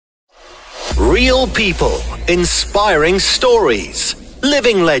Real people, inspiring stories,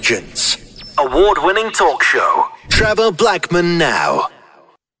 living legends. Award-winning talk show. Trevor Blackman now.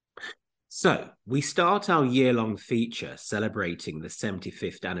 So, we start our year-long feature celebrating the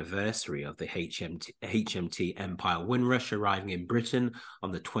 75th anniversary of the HMT Empire Windrush arriving in Britain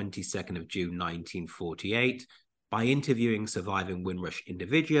on the 22nd of June 1948 by interviewing surviving Windrush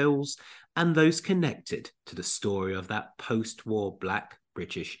individuals and those connected to the story of that post-war Black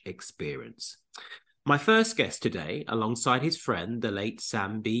British experience. My first guest today, alongside his friend, the late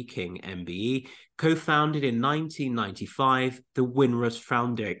Sam B. King, MBE, co-founded in 1995 the Windrush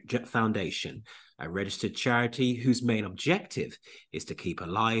Foundation, a registered charity whose main objective is to keep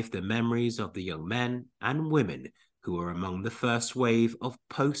alive the memories of the young men and women who were among the first wave of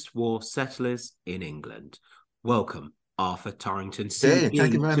post-war settlers in England. Welcome, Arthur Torrington, Hey,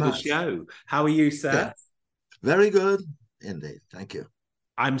 thank you very to the much. show. How are you, sir? Okay. Very good indeed. Thank you.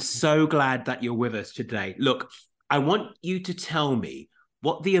 I'm so glad that you're with us today. Look, I want you to tell me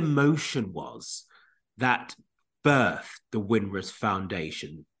what the emotion was that birthed the Windrush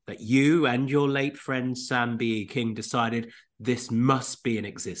Foundation, that you and your late friend Sam B. King decided this must be in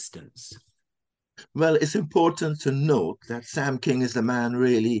existence. Well, it's important to note that Sam King is the man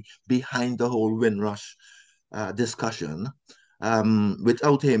really behind the whole Windrush discussion.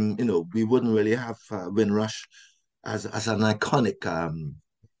 Without him, we wouldn't really have Windrush as an iconic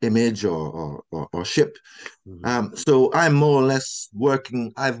image or ship. Mm-hmm. So I'm more or less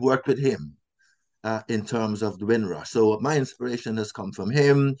I've worked with him in terms of the Windrush. So my inspiration has come from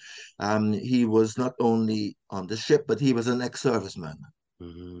him. He was not only on the ship, but he was an ex-serviceman.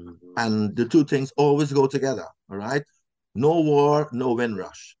 Mm-hmm. And the two things always go together, all right? No war, no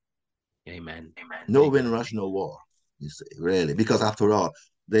Windrush. Amen. No Amen. Windrush, no war, you see, really. Because after all,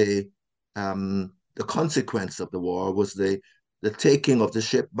 the consequence of the war was the taking of the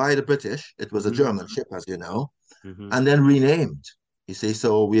ship by the British. It was a German ship, as you know, and then renamed. You see,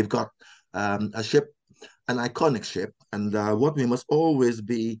 so we've got a ship, an iconic ship, and what we must always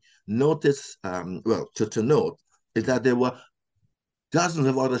be notice, to note, is that there were dozens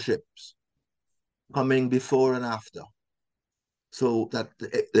of other ships coming before and after. So that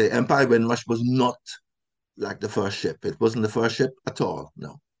the Empire Windrush was not like the first ship. It wasn't the first ship at all,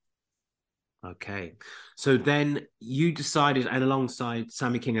 no. Okay. So then you decided, and alongside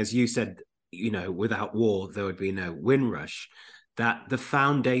Sammy King, as you said, without war, there would be no Windrush, that the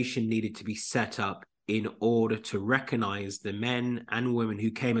foundation needed to be set up in order to recognize the men and women who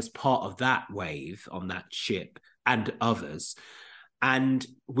came as part of that wave on that ship and others. And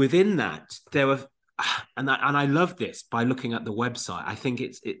within that, there were, and I love this by looking at the website. I think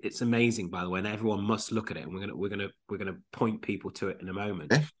it's amazing, by the way, and everyone must look at it. And we're gonna point people to it in a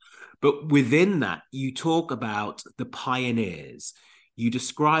moment. Okay. But within that, you talk about the pioneers. You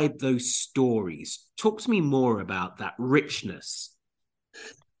describe those stories. Talk to me more about that richness.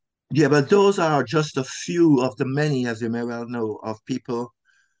 Yeah, but those are just a few of the many, as you may well know, of people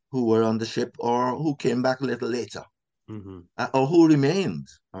who were on the ship or who came back a little later, or who remained.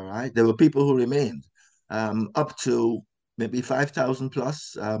 All right, there were people who remained, up to maybe 5,000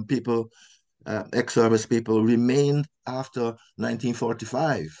 plus people, ex-service people, remained after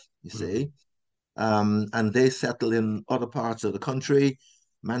 1945. You see, and they settled in other parts of the country,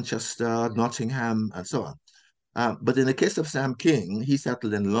 Manchester, Nottingham, and so on. But in the case of Sam King, he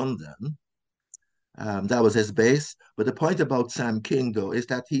settled in London. That was his base. But the point about Sam King, though, is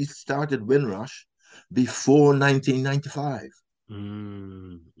that he started Windrush before 1995.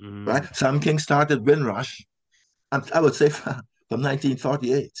 Right? Sam King started Windrush, I would say, from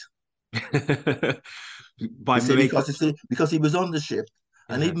 1948. Because he was on the ship,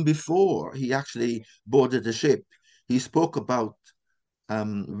 and even before he actually boarded the ship, he spoke about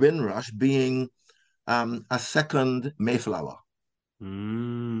Windrush being a second Mayflower.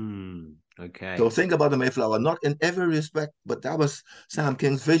 Okay. So think about the Mayflower, not in every respect, but that was Sam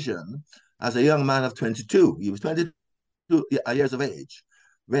King's vision as a young man of 22. He was 22 years of age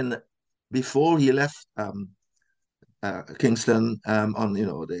before he left Kingston on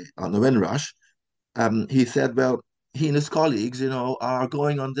the Windrush. He said, well, he and his colleagues, are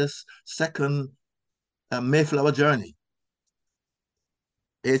going on this second Mayflower journey,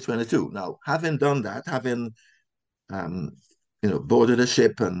 age 22. Now, having done that, having boarded a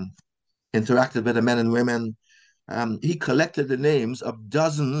ship and interacted with the men and women, he collected the names of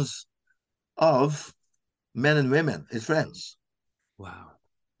dozens of men and women, his friends. Wow.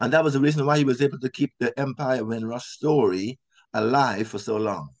 And that was the reason why he was able to keep the Empire Windrush story alive for so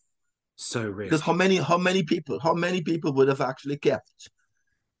long. So rich. Because how many people would have actually kept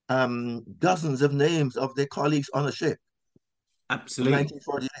dozens of names of their colleagues on a ship? Absolutely. From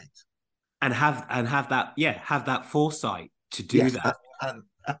 1948. have that foresight to do Yes, that.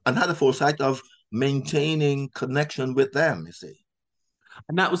 and had the foresight of maintaining connection with them, you see.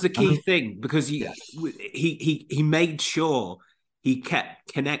 And that was the I key mean, thing, because yes, he made sure he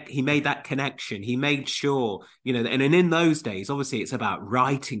made that connection. He made sure, and in those days, obviously it's about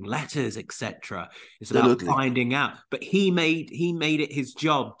writing letters, etc. It's about absolutely. finding out. But he made it his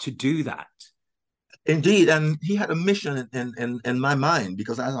job to do that. Indeed, and he had a mission in my mind,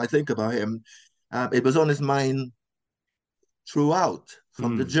 because as I think about him, it was on his mind throughout,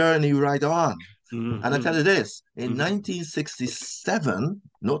 from the Mm. journey right on. And I tell Mm-hmm. you this, in Mm-hmm. 1967,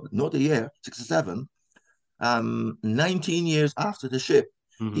 not a year, 67, 19 years after the ship,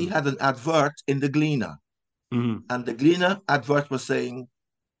 he Mm-hmm. had an advert in the Gleaner. Mm-hmm. And the Gleaner advert was saying,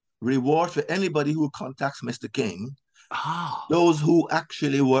 reward for anybody who contacts Mr. King, Ah. those who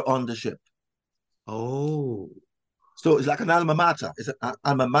actually were on the ship. Oh. So it's like an alma mater. It's an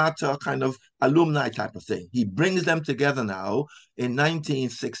alma mater kind of alumni type of thing. He brings them together now in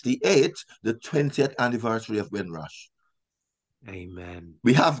 1968, the 20th anniversary of Windrush. Amen.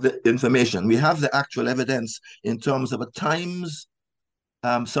 We have the information, we have the actual evidence in terms of a Times,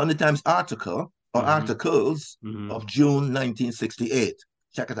 Sunday Times article or Mm-hmm. articles Mm-hmm. of June 1968.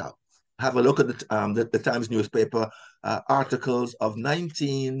 Check it out. Have a look at the Times newspaper articles of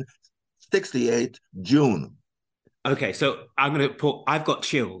 1968, June. Okay, so I've got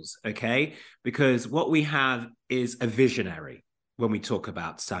chills, okay? Because what we have is a visionary when we talk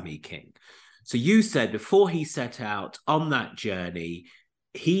about Sammy King. So you said before he set out on that journey,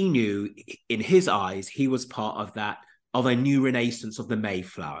 he knew in his eyes he was part of a new renaissance of the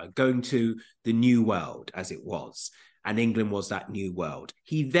Mayflower, going to the new world as it was. And England was that new world.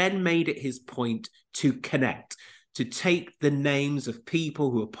 He then made it his point to connect, to take the names of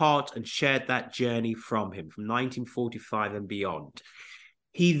people who were part and shared that journey from him from 1945 and beyond.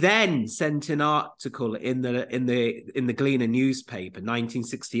 He then sent an article in the Gleaner newspaper,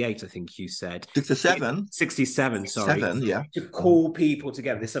 1968, I think you said. 67. 67, sorry, 7, yeah. to call people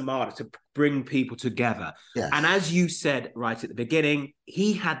together, this armada, to bring people together. Yes. And as you said right at the beginning,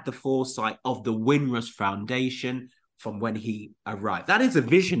 he had the foresight of the Windrush Foundation from when he arrived. That is a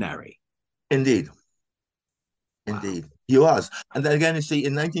visionary. Indeed. Wow. Indeed. He was. And then again, you see,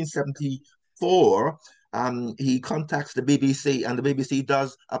 in 1974, he contacts the BBC, and the BBC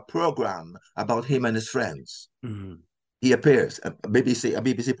does a program about him and his friends. Mm-hmm. He appears, a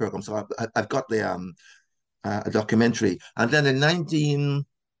BBC program. So I've got a documentary. And then in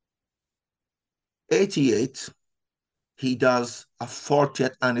 1988, he does a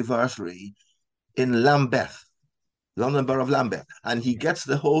 40th anniversary in Lambeth, London Borough of Lambeth, and he gets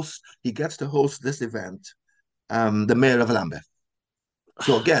the host. He gets to host this event, the mayor of Lambeth.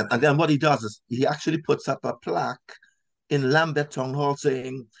 So again, and then what he does is he actually puts up a plaque in Lambeth Town Hall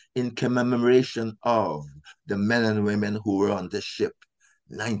saying, in commemoration of the men and women who were on this ship,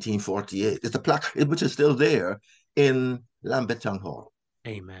 1948. It's a plaque which is still there in Lambeth Town Hall.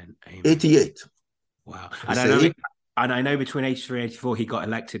 Amen. Amen. 88. Wow. You see? And I know between 83 and 84, he got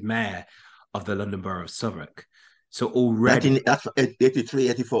elected mayor of the London Borough of Southwark. So already, 19, that's 83,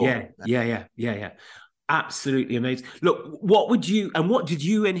 84. yeah. Absolutely amazing. Look, what did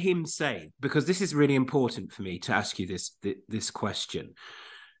you and him say? Because this is really important for me to ask you this question.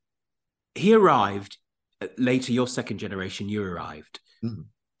 He arrived later, your second generation, you arrived. Mm-hmm.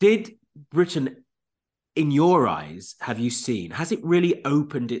 Did Britain, in your eyes, has it really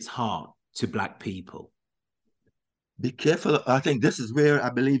opened its heart to Black people? Be careful. I think this is where I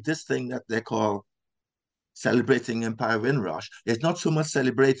believe this thing that they call celebrating Empire Windrush is not so much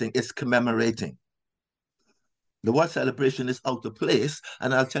celebrating, it's commemorating. The word celebration is out of place,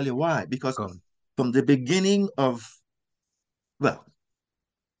 and I'll tell you why. Because from the beginning of, well,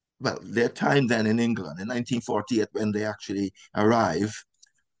 their time then in England in 1948, when they actually arrived,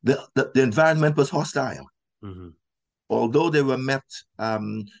 the environment was hostile. Mm-hmm. Although they were met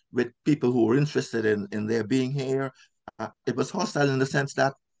with people who were interested in their being here, it was hostile in the sense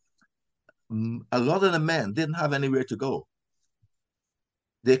that a lot of the men didn't have anywhere to go.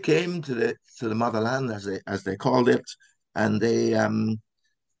 They came to the motherland, as they called it, and they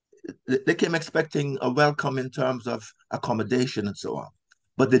came expecting a welcome in terms of accommodation and so on.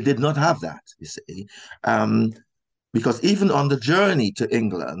 But they did not have that, you see, because even on the journey to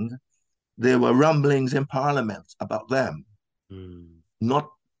England, there were rumblings in Parliament about them not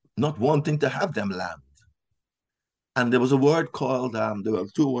not wanting to have them land. And there was a word called, there were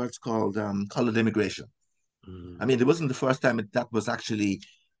two words called colored immigration. I mean, it wasn't the first time that was actually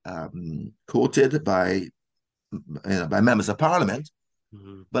quoted by members of Parliament,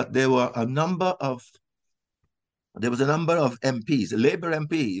 but there were a number of there was a number of MPs, Labour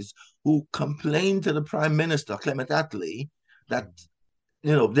MPs, who complained to the Prime Minister, Clement Attlee, that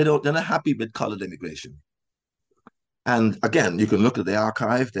they're not happy with coloured immigration. And again, you can look at the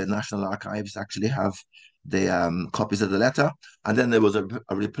archive. The National Archives actually have the copies of the letter. And then there was a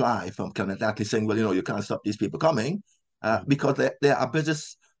reply from Clement Attlee saying, well, you can't stop these people coming because they are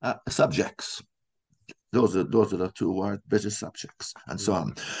British subjects. Those are the two words, British subjects, and so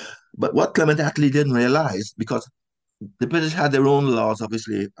on. But what Clement Attlee didn't realize, because the British had their own laws,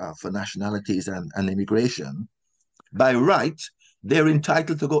 obviously, for nationalities and immigration, by right, they're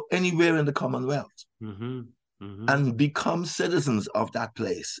entitled to go anywhere in the Commonwealth. And become citizens of that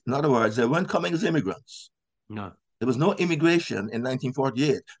place. In other words, they weren't coming as immigrants. No. There was no immigration in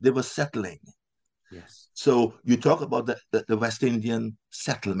 1948. They were settling. Yes. So you talk about the West Indian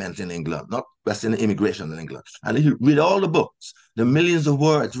settlement in England, not West Indian immigration in England. And if you read all the books, the millions of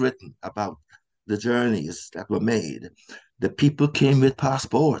words written about the journeys that were made, the people came with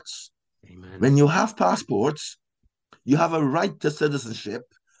passports. Amen. When you have passports, you have a right to citizenship,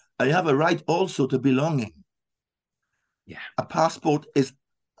 and you have a right also to belonging. Yeah. A passport is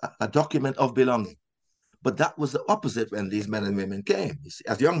a document of belonging. But that was the opposite when these men and women came. You see,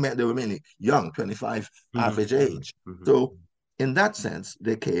 as young men, they were mainly young, 25 average age. So in that sense,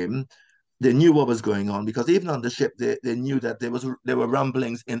 they came, they knew what was going on, because even on the ship, they knew that there were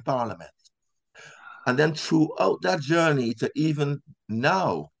rumblings in Parliament. And then throughout that journey to even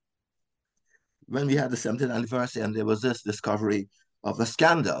now, when we had the 70th anniversary and there was this discovery of a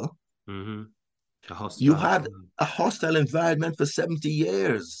scandal, you had a hostile environment for 70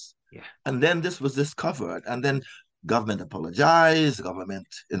 years. Yeah. And then this was discovered, and then government apologized, government,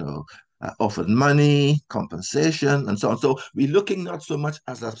 offered money, compensation, and so on. So we're looking not so much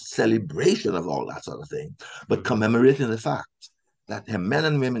as a celebration of all that sort of thing, but commemorating the fact that the men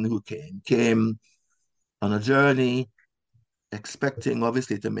and women who came on a journey expecting,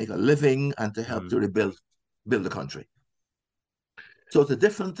 obviously, to make a living and to help to build the country. So it's a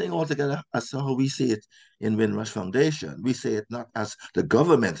different thing altogether as to how we see it in Windrush Foundation. We see it not as the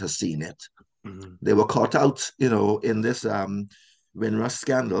government has seen it. They were caught out, in this Windrush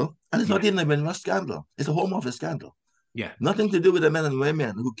scandal. And it's not even a Windrush scandal. It's a Home Office scandal. Yeah. Nothing to do with the men and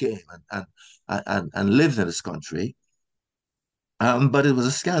women who came and lived in this country. But it was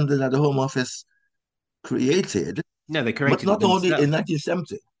a scandal that the Home Office created. No, they created but not only in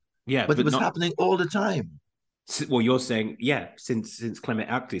 1970. Yeah, but it was happening all the time. Well, you're saying, since Clement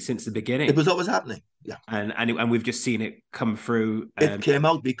Attlee, since the beginning. It was always happening, yeah. And we've just seen it come through. It came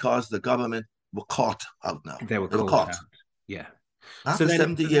out because the government were caught out now. They were caught out. Yeah. After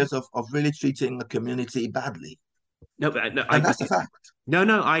 70 years of really treating the community badly. No, and that's the fact. No,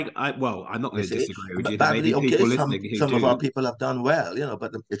 well, I'm not going to disagree with you. Badly, okay, some of our people have done well,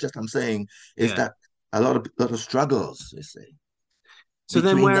 but it's just I'm saying is that a lot of struggles, you see. So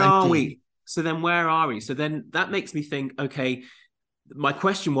then where are we? So then that makes me think, okay, my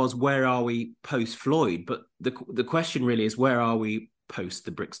question was, where are we post Floyd? But the question really is, where are we post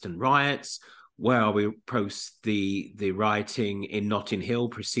the Brixton riots? Where are we post the rioting in Notting Hill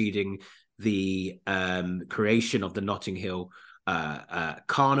preceding the creation of the Notting Hill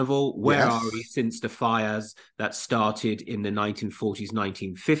Carnival? Where are we since the fires that started in the 1940s,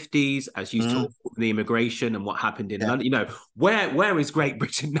 1950s, as you talk the immigration and what happened in London? Where is Great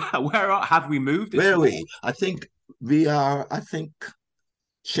Britain now? Have we moved? Where are we? I think we are,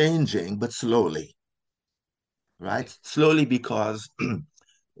 changing, but slowly. Right? Okay. Slowly, because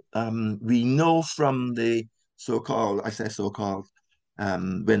we know from the so-called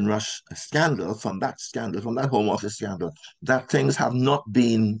Windrush scandal, from that Home Office scandal, that things have not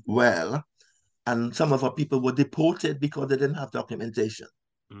been well. And some of our people were deported because they didn't have documentation.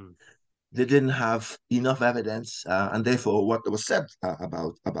 They didn't have enough evidence. And therefore, what was said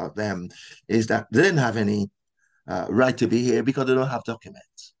about them is that they didn't have any right to be here because they don't have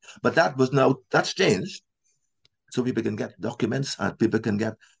documents. But that's changed. So people can get documents and people can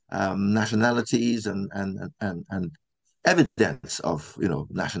get nationalities and evidence of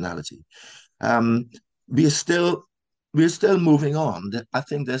nationality. We're still moving on. I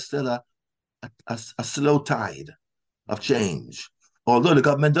think there's still a slow tide of change, although the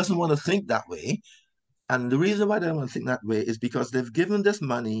government doesn't want to think that way. And the reason why they don't want to think that way is because they've given this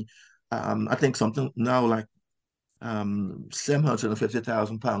money, I think something now like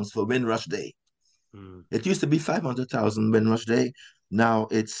 £750,000 for Windrush Day. It used to be 500,000 Windrush Day. Now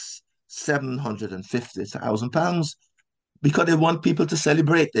it's £750,000 because they want people to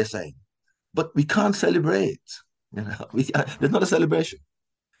celebrate, they're saying. But we can't celebrate. There's not a celebration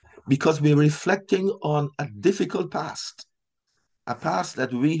because we're reflecting on a difficult past, a past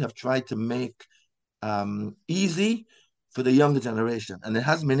that we have tried to make easy for the younger generation. And it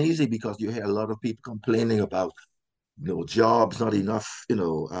hasn't been easy because you hear a lot of people complaining about jobs, not enough,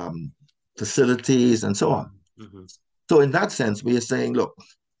 facilities and so on. Mm-hmm. So in that sense, we are saying, look,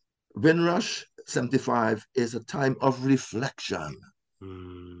 Windrush 75 is a time of reflection,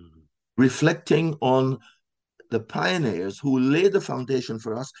 reflecting on the pioneers who laid the foundation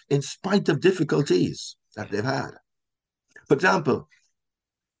for us in spite of difficulties that they've had. For example,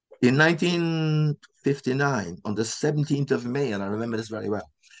 in 1959, on the 17th of May, and I remember this very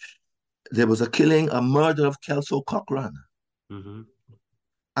well, there was a murder of Kelso Cochran. Mm-hmm.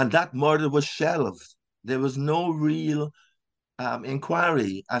 And that murder was shelved. There was no real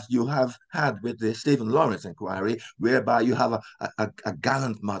inquiry as you have had with the Stephen Lawrence inquiry, whereby you have a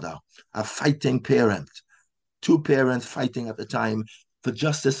gallant mother, a fighting parent, two parents fighting at the time for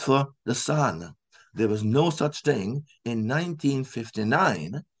justice for the son. There was no such thing in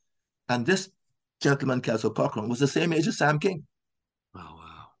 1959. And this gentleman, Kelso Cochran, was the same age as Sam King. Oh,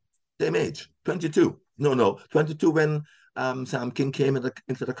 wow. Same age, 22. No, 22 when Sam King came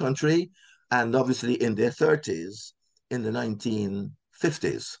into the country, and obviously in their 30s in the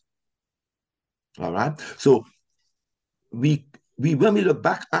 1950s. All right. So we when we look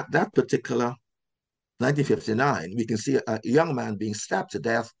back at that particular 1959, we can see a young man being stabbed to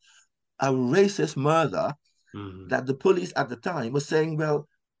death, a racist murder that the police at the time was saying, well,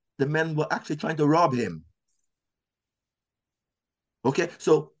 the men were actually trying to rob him. Okay,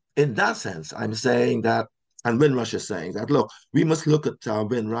 so in that sense, I'm saying that, and Windrush is saying that, look, we must look at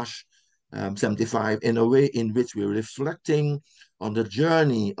Windrush 75 in a way in which we're reflecting on the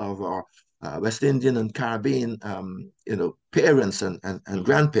journey of our West Indian and Caribbean, parents and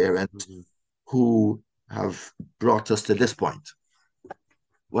grandparents who have brought us to this point.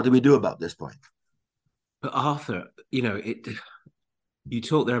 What do we do about this point? But Arthur, you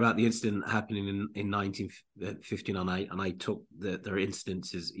talked there about the incident happening in 1959, and I took there are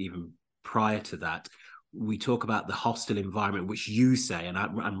instances even prior to that. We talk about the hostile environment, which you say,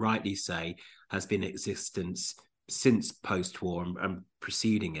 and rightly say, has been in existence since post-war and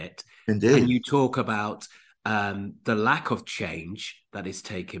preceding it. Indeed. And you talk about the lack of change that is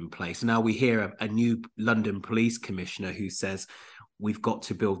taking place. Now we hear a new London police commissioner who says, we've got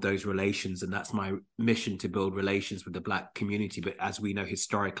to build those relations, and that's my mission, to build relations with the Black community. But as we know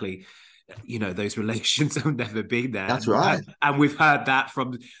historically, those relations have never been there. That's right. And we've heard that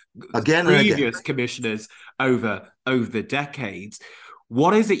from again previous commissioners over the decades.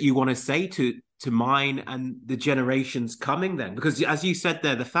 What is it you want to say to mine and the generations coming then? Because as you said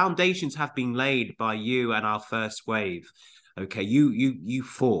there, the foundations have been laid by you and our first wave. Okay, you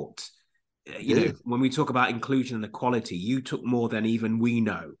fought. When we talk about inclusion and equality, you took more than even we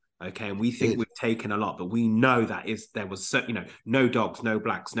know. Okay, and we think we've taken a lot, but we know there was no dogs, no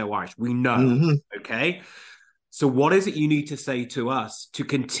blacks, no Irish. We know. Okay, so what is it you need to say to us to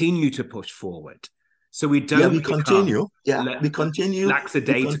continue to push forward, so we don't we continue. We continue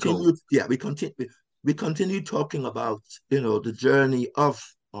lackadaisical. We continue talking about the journey of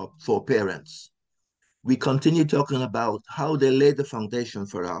for parents. We continue talking about how they laid the foundation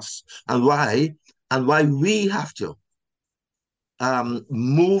for us and why we have to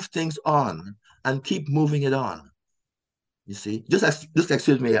move things on and keep moving it on. You see, just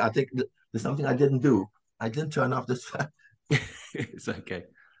excuse me. I think there's something I didn't do. I didn't turn off this. It's okay.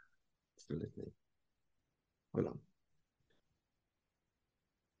 Hold on.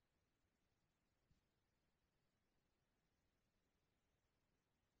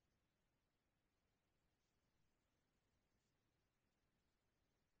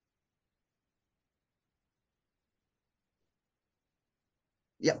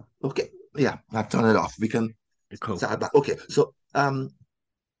 Yeah. Okay. Yeah. I've turned it off. We can start back. Okay. So I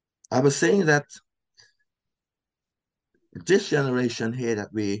was saying that this generation here that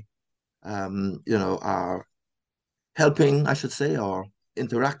we are helping, I should say, or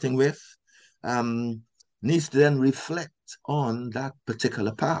interacting with, needs to then reflect on that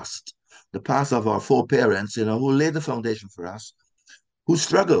particular past, the past of our foreparents, who laid the foundation for us, who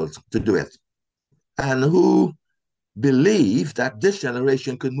struggled to do it, and who believe that this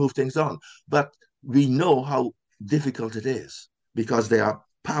generation could move things on. But we know how difficult it is because there are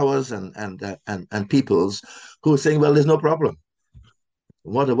powers and peoples who are saying, well, there's no problem.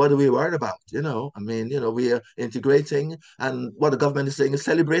 What are we worried about? We are integrating, and what the government is saying is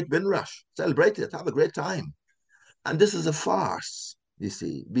celebrate Windrush, celebrate it, have a great time. And this is a farce, you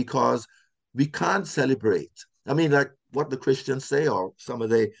see, because we can't celebrate. I mean, like what the Christians say, or some of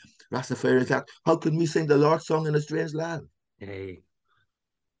the Rastafarians, that how can we sing the Lord's song in a strange land? Hey.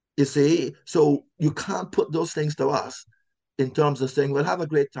 You see, so you can't put those things to us in terms of saying, well, have a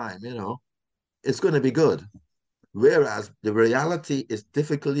great time, it's going to be good. Whereas the reality is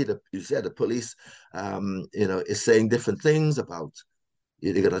difficulty. You said the police, is saying different things about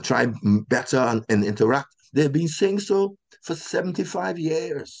they're going to try better and interact. They've been saying so for 75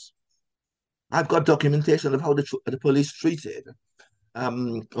 years. I've got documentation of how the police treated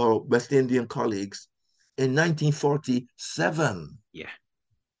our West Indian colleagues in 1947. Yeah.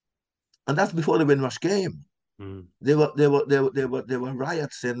 And that's before the Windrush came. Mm. There were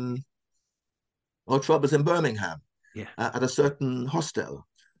riots or troubles in Birmingham at a certain hostel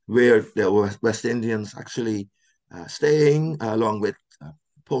where there were West Indians actually staying along with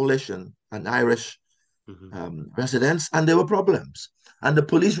Polish and Irish residents, and there were problems. And the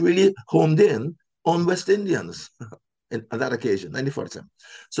police really homed in on West Indians on that occasion, 1947.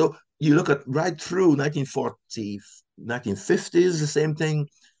 So you look at right through 1940, 1950s, the same thing.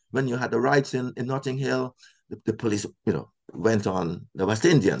 When you had the riots in Notting Hill, the police, went on the West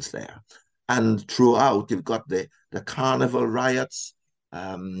Indians there. And throughout, you've got the carnival riots,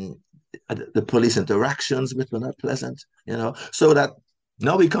 the police interactions, which were not pleasant, so that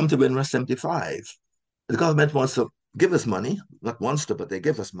now we come to Windrush 75. The government wants to give us money, not wants to, but they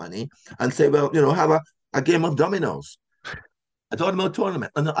give us money and say, well, have a game of dominoes, a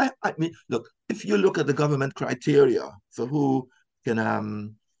tournament. And I mean, look, if you look at the government criteria for who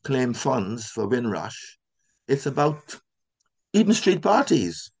can claim funds for Windrush, it's about even street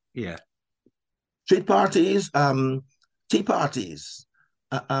parties. Yeah. Street parties, tea parties,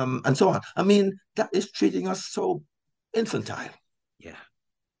 and so on. I mean, that is treating us so infantile. Yeah.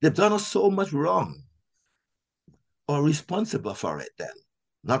 They've done us so much wrong or responsible for it then.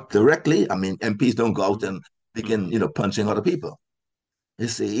 Not directly. I mean, MPs don't go out and begin, punching other people. You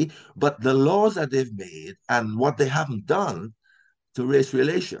see, but the laws that they've made and what they haven't done to race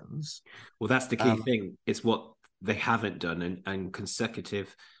relations. Well, that's the key thing. It's what they haven't done and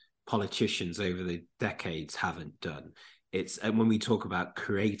consecutive politicians over the decades haven't done. And when we talk about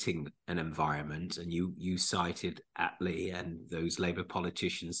creating an environment, and you cited Attlee and those Labour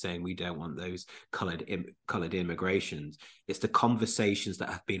politicians saying we don't want those coloured immigrations, it's the conversations that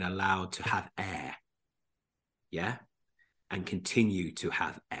have been allowed to have air, and continue to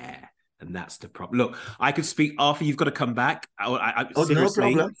have air. And that's the problem. Look, I could speak after. You've got to come back. Seriously, no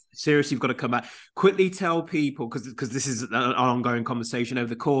problem. Seriously, you've got to come back. Quickly tell people, because this is an ongoing conversation over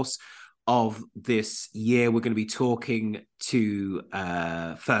the course of this year. We're going to be talking to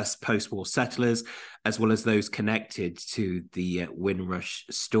first post-war settlers, as well as those connected to the Windrush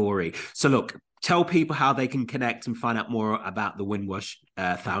story. So look, tell people how they can connect and find out more about the Windrush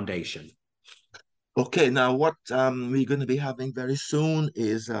Foundation. Okay, now what we're going to be having very soon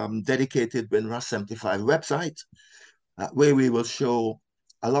is dedicated Windrush 75 website, where we will show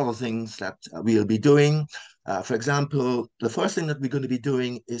a lot of things that we'll be doing. For example, the first thing that we're going to be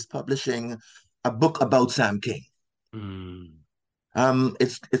doing is publishing a book about Sam King.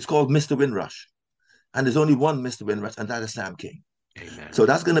 It's called Mr. Windrush, and there's only one Mr. Windrush, and that is Sam King. Amen. So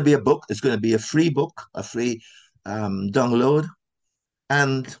that's going to be a book. It's going to be a free book, a free download,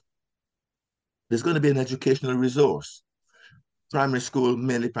 and there's going to be an educational resource, primary school,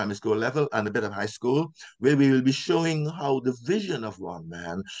 mainly primary school level, and a bit of high school, where we will be showing how the vision of one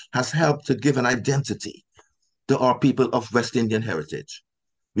man has helped to give an identity to our people of West Indian heritage.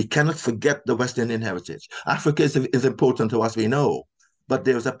 We cannot forget the West Indian heritage. Africa is important to us, we know, but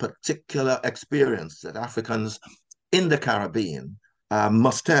there's a particular experience that Africans in the Caribbean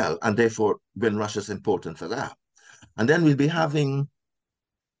must tell, and therefore Windrush is important for that. And then we'll be having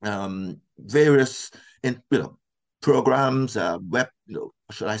various programs, webinars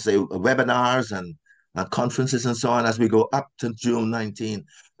and conferences and so on as we go up to June 19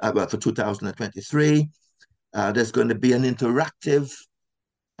 for 2023. There's going to be an interactive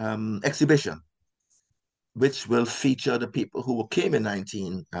exhibition which will feature the people who came in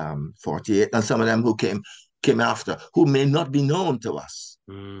 1948 and some of them who came after, who may not be known to us,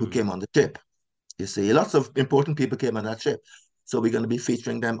 who came on the ship. You see, lots of important people came on that ship. So we're going to be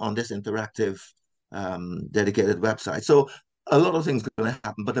featuring them on this interactive, dedicated website. So a lot of things are going to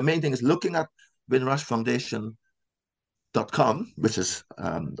happen. But the main thing is looking at windrushfoundation.com, which is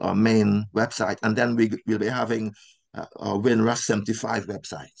our main website. And then we'll be having our Windrush 75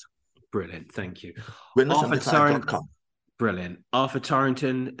 website. Brilliant. Thank you. Windrush75.com. Brilliant. Arthur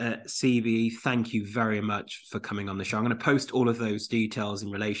Torrington, CB, thank you very much for coming on the show. I'm going to post all of those details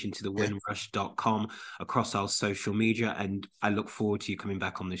in relation to the windrush.com across our social media, and I look forward to you coming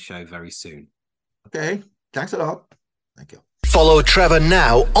back on the show very soon. Okay. Thanks a lot. Thank you. Follow Trevor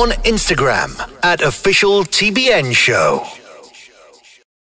now on Instagram @OfficialTBN Show.